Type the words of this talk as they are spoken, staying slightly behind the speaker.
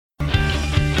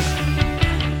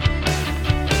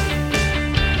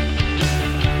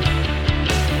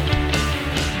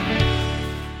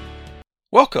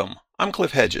Welcome. I'm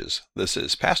Cliff Hedges. This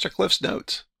is Pastor Cliff's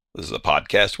Notes. This is a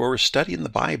podcast where we're studying the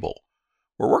Bible.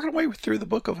 We're working our way through the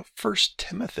book of 1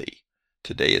 Timothy.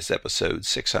 Today is episode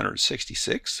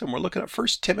 666, and we're looking at 1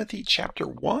 Timothy chapter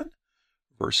 1,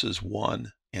 verses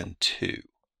 1 and 2.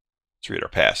 Let's read our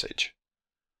passage.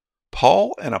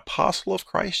 Paul, an apostle of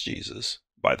Christ Jesus,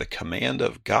 by the command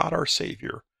of God our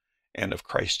Savior, and of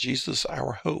Christ Jesus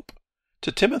our hope,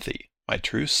 to Timothy, my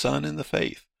true son in the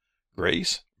faith,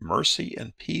 grace, mercy,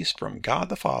 and peace from God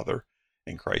the Father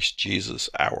and Christ Jesus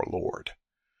our Lord.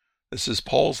 This is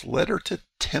Paul's letter to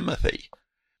Timothy.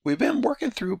 We've been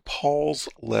working through Paul's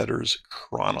letters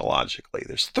chronologically.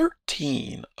 There's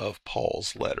 13 of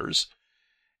Paul's letters,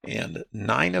 and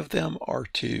 9 of them are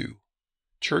to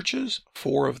churches,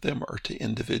 4 of them are to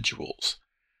individuals.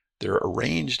 They're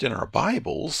arranged in our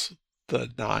Bibles. The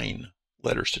 9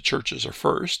 letters to churches are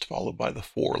first, followed by the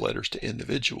 4 letters to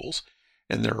individuals,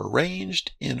 and they're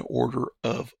arranged in order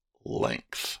of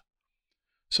length.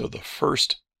 So the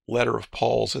first letter of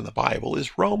Paul's in the Bible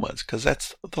is Romans, because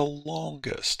that's the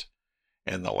longest.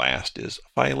 And the last is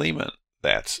Philemon.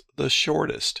 That's the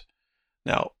shortest.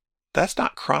 Now, that's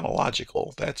not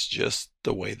chronological. That's just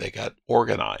the way they got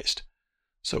organized.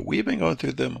 So we've been going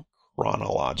through them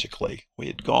chronologically. We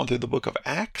had gone through the book of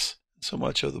Acts. So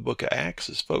much of the book of Acts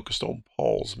is focused on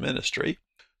Paul's ministry.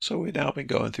 So we've now been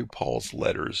going through Paul's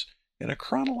letters in a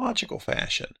chronological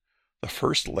fashion. The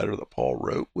first letter that Paul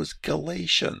wrote was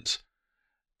Galatians,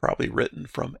 probably written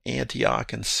from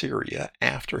Antioch in Syria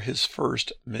after his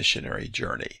first missionary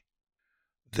journey.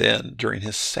 Then, during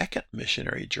his second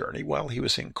missionary journey, while he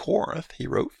was in Corinth, he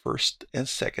wrote 1st and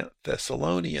 2nd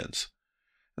Thessalonians.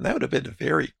 And that would have been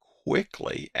very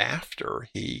quickly after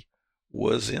he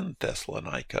was in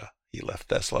Thessalonica. He left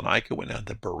Thessalonica, went down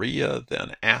to Berea,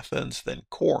 then Athens, then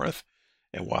Corinth.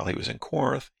 And while he was in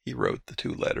Corinth, he wrote the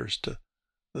 2 letters to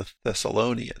the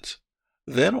Thessalonians.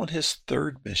 Then on his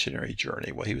third missionary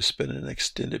journey, while he was spending an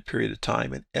extended period of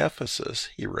time in Ephesus,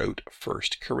 he wrote 1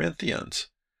 Corinthians.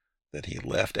 Then he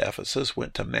left Ephesus,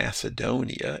 went to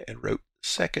Macedonia, and wrote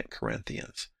 2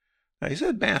 Corinthians. Now he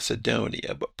said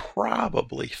Macedonia, but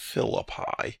probably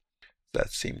Philippi.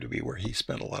 That seemed to be where he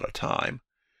spent a lot of time.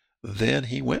 Then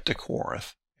he went to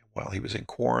Corinth, and while he was in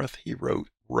Corinth, he wrote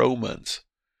Romans.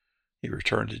 He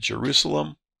returned to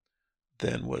Jerusalem,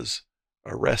 then was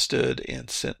arrested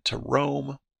and sent to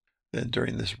Rome. Then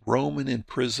during this Roman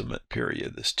imprisonment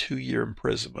period, this 2-year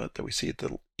imprisonment that we see at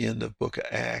the end of book of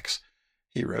Acts,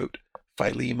 he wrote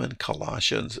Philemon,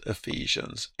 Colossians,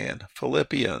 Ephesians, and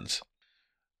Philippians.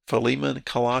 Philemon,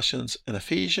 Colossians, and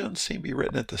Ephesians seem to be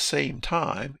written at the same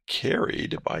time,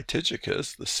 carried by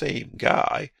Tychicus, the same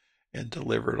guy, and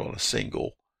delivered on a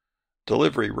single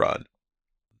delivery run.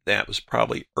 That was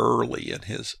probably early in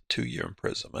his 2-year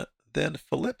imprisonment. Then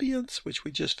Philippians, which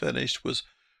we just finished, was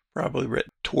probably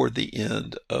written toward the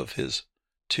end of his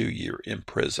 2-year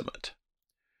imprisonment.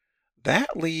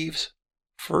 That leaves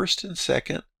 1st and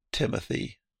 2nd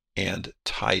Timothy and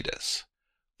Titus.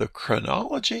 The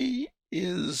chronology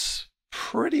is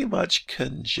pretty much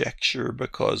conjecture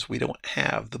because we don't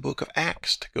have the book of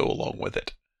Acts to go along with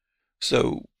it.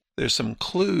 So there's some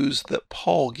clues that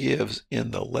Paul gives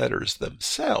in the letters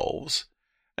themselves,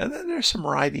 and then there's some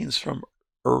writings from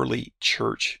early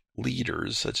church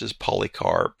leaders such as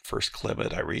Polycarp, 1st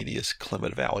Clement, Irenaeus,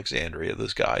 Clement of Alexandria,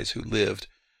 those guys who lived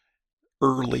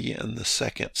early in the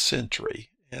 2nd century.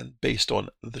 And based on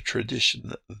the tradition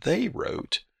that they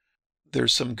wrote,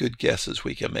 there's some good guesses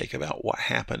we can make about what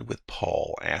happened with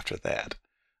Paul after that.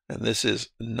 And this is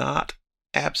not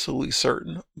absolutely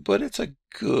certain, but it's a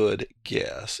good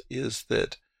guess, is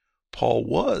that Paul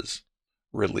was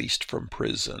released from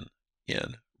prison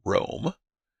in Rome.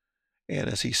 And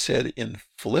as he said in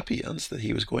Philippians that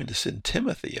he was going to send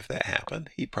Timothy if that happened,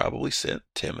 he probably sent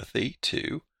Timothy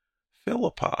to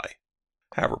Philippi.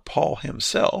 However, Paul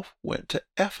himself went to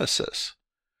Ephesus.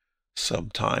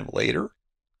 Sometime later,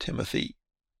 Timothy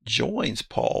joins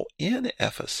Paul in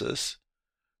Ephesus,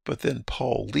 but then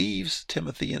Paul leaves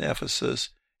Timothy in Ephesus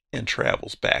and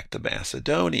travels back to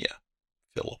Macedonia,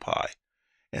 Philippi,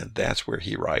 and that's where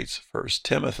he writes 1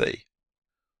 Timothy.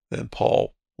 Then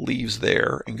Paul leaves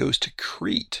there and goes to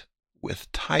Crete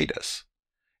with Titus,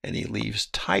 and he leaves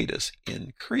Titus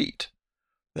in Crete.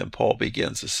 Then Paul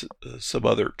begins some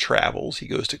other travels. He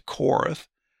goes to Corinth,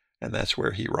 and that's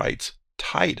where he writes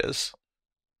Titus.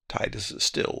 Titus is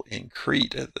still in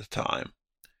Crete at the time.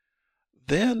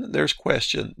 Then there's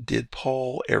question, did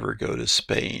Paul ever go to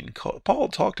Spain? Paul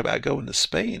talked about going to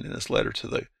Spain in his letter to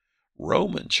the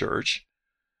Roman church,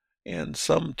 and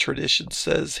some tradition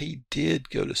says he did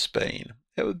go to Spain.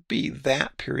 It would be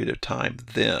that period of time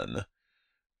then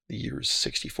the years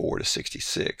 64 to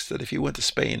 66, that if he went to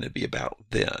Spain, it'd be about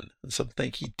then. And some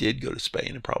think he did go to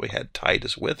Spain and probably had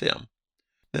Titus with him.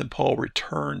 Then Paul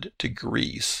returned to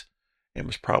Greece and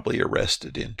was probably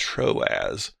arrested in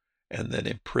Troas and then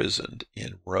imprisoned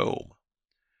in Rome.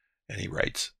 And he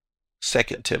writes 2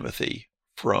 Timothy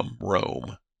from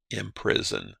Rome in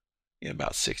prison in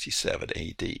about 67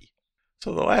 AD.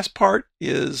 So the last part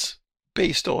is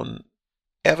based on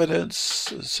evidence,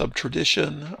 some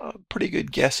tradition, pretty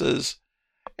good guesses,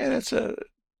 and it's an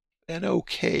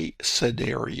okay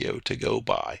scenario to go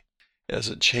by. It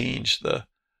doesn't change the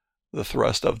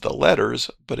thrust of the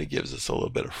letters, but it gives us a little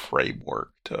bit of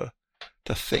framework to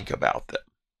think about them.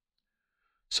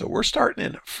 So we're starting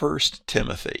in 1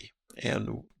 Timothy,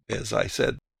 and as I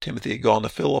said, Timothy had gone to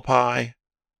Philippi,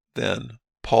 then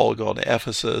Paul had gone to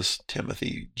Ephesus.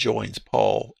 Timothy joins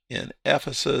Paul in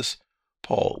Ephesus.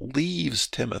 Paul leaves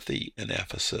Timothy in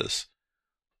Ephesus.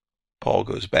 Paul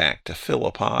goes back to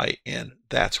Philippi, and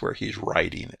that's where he's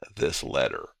writing this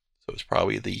letter. So it's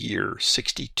probably the year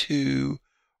 62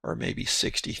 or maybe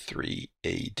 63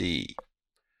 AD.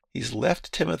 He's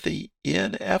left Timothy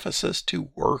in Ephesus to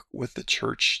work with the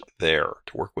church there,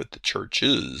 to work with the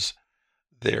churches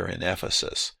there in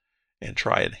Ephesus, and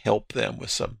try and help them with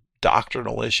some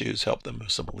doctrinal issues, help them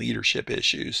with some leadership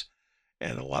issues,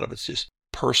 and a lot of it's just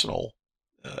personal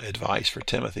advice for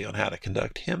Timothy on how to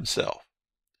conduct himself.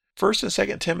 1 and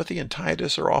 2 Timothy and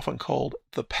Titus are often called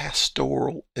the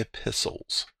pastoral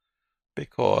epistles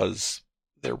because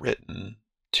they're written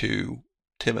to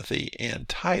Timothy and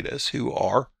Titus, who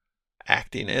are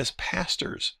acting as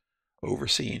pastors,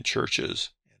 overseeing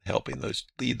churches and helping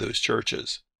lead those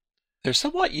churches. They're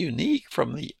somewhat unique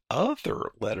from the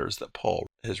other letters that Paul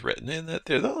has written in that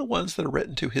they're the only ones that are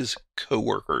written to his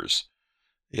co-workers.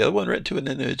 The other one written to an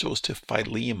individual was to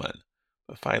Philemon.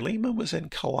 But Philemon was in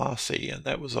Colossae, and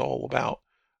that was all about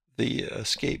the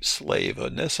escaped slave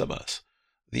Onesimus.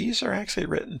 These are actually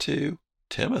written to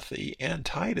Timothy and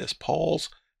Titus, Paul's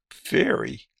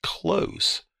very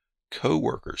close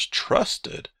co-workers,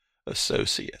 trusted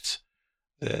associates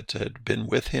that had been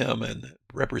with him and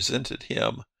represented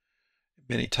him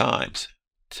many times.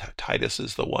 Titus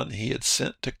is the one he had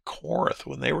sent to Corinth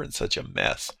when they were in such a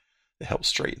mess to help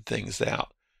straighten things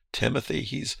out. Timothy,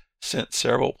 he's sent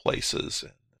several places.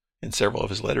 In several of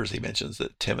his letters, he mentions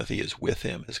that Timothy is with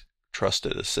him as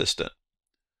trusted assistant.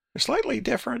 They're slightly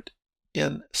different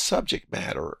in subject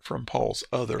matter from Paul's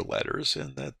other letters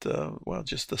in that,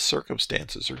 just the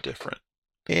circumstances are different.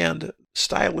 And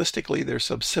stylistically, there's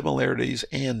some similarities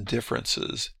and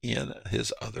differences in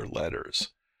his other letters.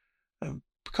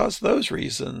 Because of those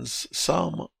reasons,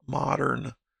 some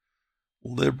modern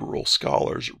liberal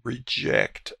scholars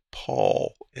reject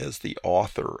Paul as the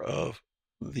author of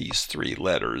these three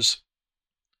letters.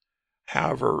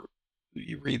 However,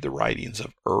 you read the writings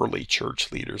of early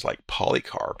church leaders like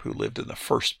Polycarp, who lived in the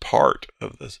first part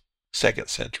of the 2nd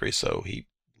century, so he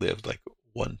lived like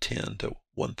 110 to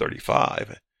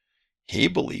 135. He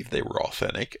believed they were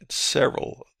authentic, and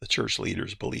several of the church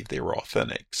leaders believed they were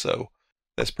authentic, so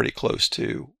that's pretty close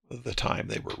to the time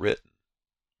they were written.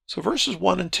 So verses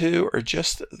 1 and 2 are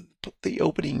just the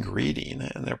opening greeting,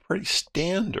 and they're pretty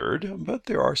standard, but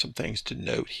there are some things to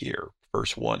note here.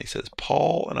 Verse 1, he says,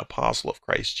 Paul, an apostle of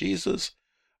Christ Jesus,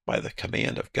 by the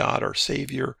command of God our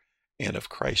Savior, and of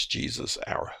Christ Jesus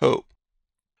our hope.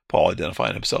 Paul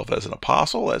identified himself as an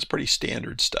apostle. That's pretty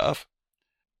standard stuff.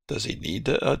 Does he need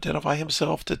to identify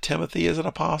himself to Timothy as an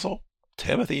apostle?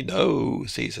 Timothy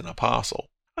knows he's an apostle.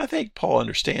 I think Paul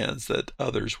understands that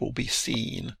others will be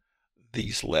seeing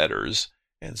these letters,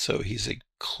 and so he's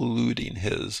including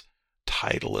his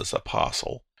title as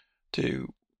apostle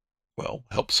to,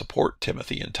 help support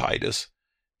Timothy and Titus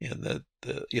in that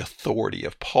the authority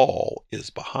of Paul is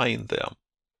behind them.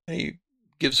 And he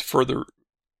gives further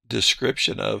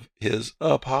description of his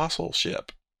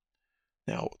apostleship.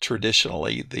 Now,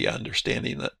 traditionally, the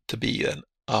understanding that to be an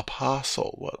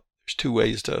apostle, there's two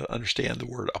ways to understand the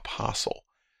word apostle.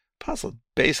 Apostle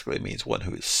basically means one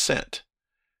who is sent.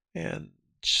 And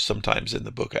sometimes in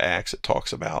the book of Acts, it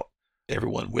talks about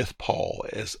everyone with Paul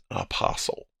as an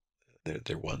apostle.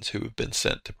 They're ones who have been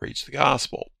sent to preach the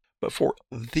gospel. But for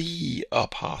the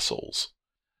apostles,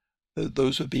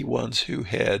 those would be ones who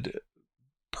had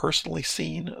personally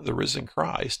seen the risen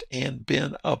Christ and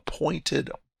been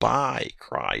appointed by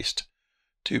Christ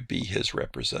to be his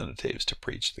representatives to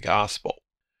preach the gospel.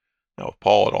 Now, with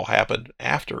Paul, it all happened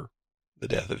after the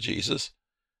death of Jesus,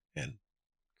 and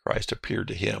Christ appeared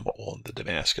to him on the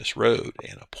Damascus Road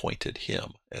and appointed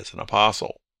him as an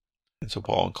apostle. And so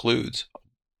Paul includes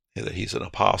that he's an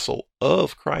apostle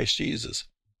of Christ Jesus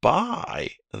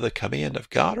by the command of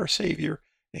God our Savior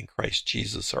and Christ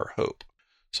Jesus our hope.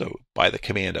 So by the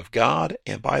command of God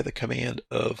and by the command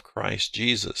of Christ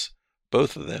Jesus,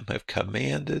 both of them have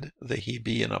commanded that he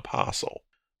be an apostle,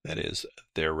 that is,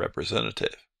 their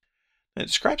representative. And it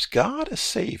describes God as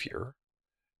Savior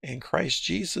and Christ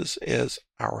Jesus as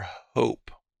our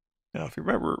hope. Now, if you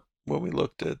remember when we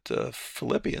looked at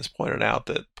Philippians, pointed out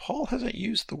that Paul hasn't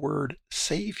used the word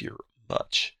Savior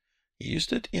much. He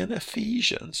used it in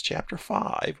Ephesians chapter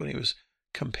 5 when he was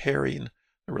comparing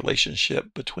the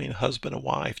relationship between husband and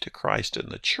wife to Christ and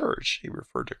the church. He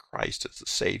referred to Christ as the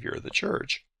Savior of the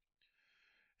church.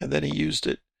 And then he used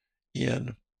it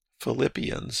in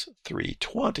Philippians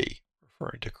 3:20,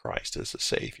 referring to Christ as the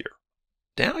Savior.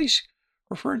 Now he's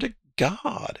referring to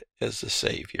God as the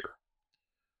Savior.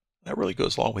 That really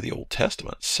goes along with the Old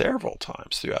Testament. Several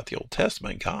times throughout the Old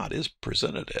Testament, God is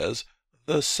presented as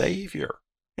the Savior.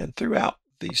 And throughout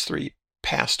these three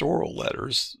pastoral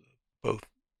letters, both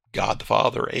God the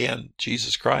Father and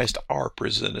Jesus Christ are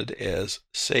presented as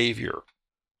Savior.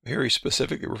 Here he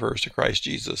specifically refers to Christ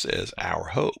Jesus as our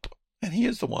hope. And he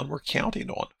is the one we're counting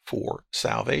on for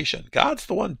salvation. God's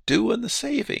the one doing the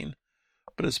saving,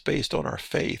 but it's based on our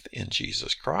faith in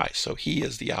Jesus Christ. So he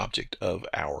is the object of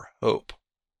our hope.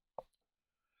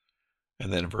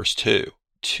 And then in verse 2,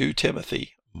 to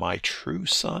Timothy, my true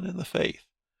son in the faith,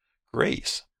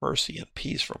 grace, mercy, and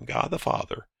peace from God the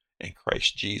Father and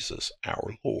Christ Jesus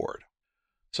our Lord.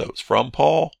 So it's from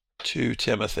Paul to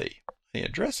Timothy. He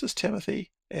addresses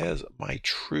Timothy as my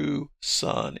true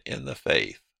son in the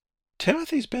faith.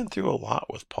 Timothy's been through a lot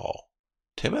with Paul.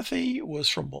 Timothy was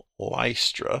from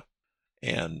Lystra,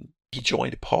 and he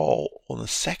joined Paul on the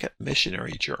second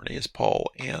missionary journey as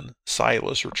Paul and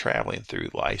Silas were traveling through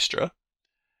Lystra.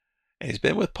 And he's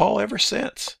been with Paul ever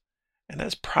since. And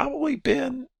that's probably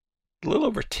been a little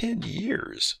over 10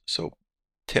 years. So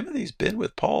Timothy's been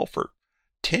with Paul for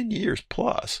 10 years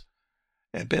plus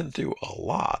and been through a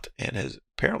lot and has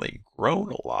apparently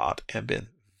grown a lot and been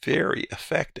very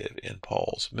effective in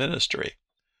Paul's ministry.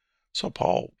 So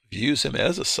Paul views him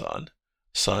as a son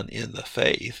in the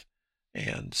faith.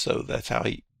 And so that's how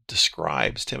he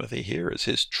describes Timothy here as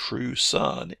his true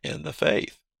son in the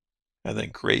faith. And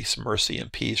then grace, mercy,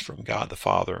 and peace from God the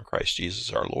Father and Christ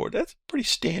Jesus our Lord. That's a pretty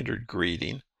standard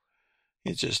greeting.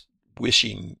 It's just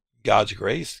wishing God's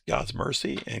grace, God's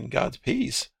mercy, and God's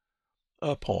peace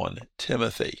upon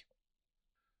Timothy.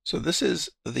 So this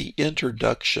is the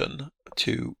introduction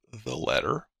to the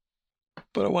letter.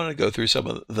 But I want to go through some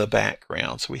of the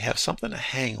background so we have something to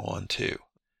hang on to.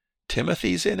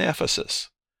 Timothy's in Ephesus.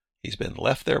 He's been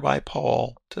left there by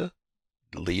Paul to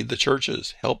lead the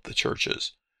churches, help the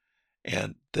churches.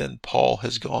 And then Paul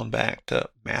has gone back to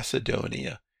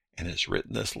Macedonia and has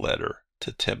written this letter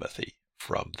to Timothy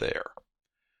from there.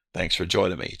 Thanks for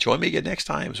joining me. Join me again next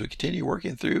time as we continue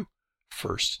working through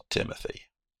 1 Timothy.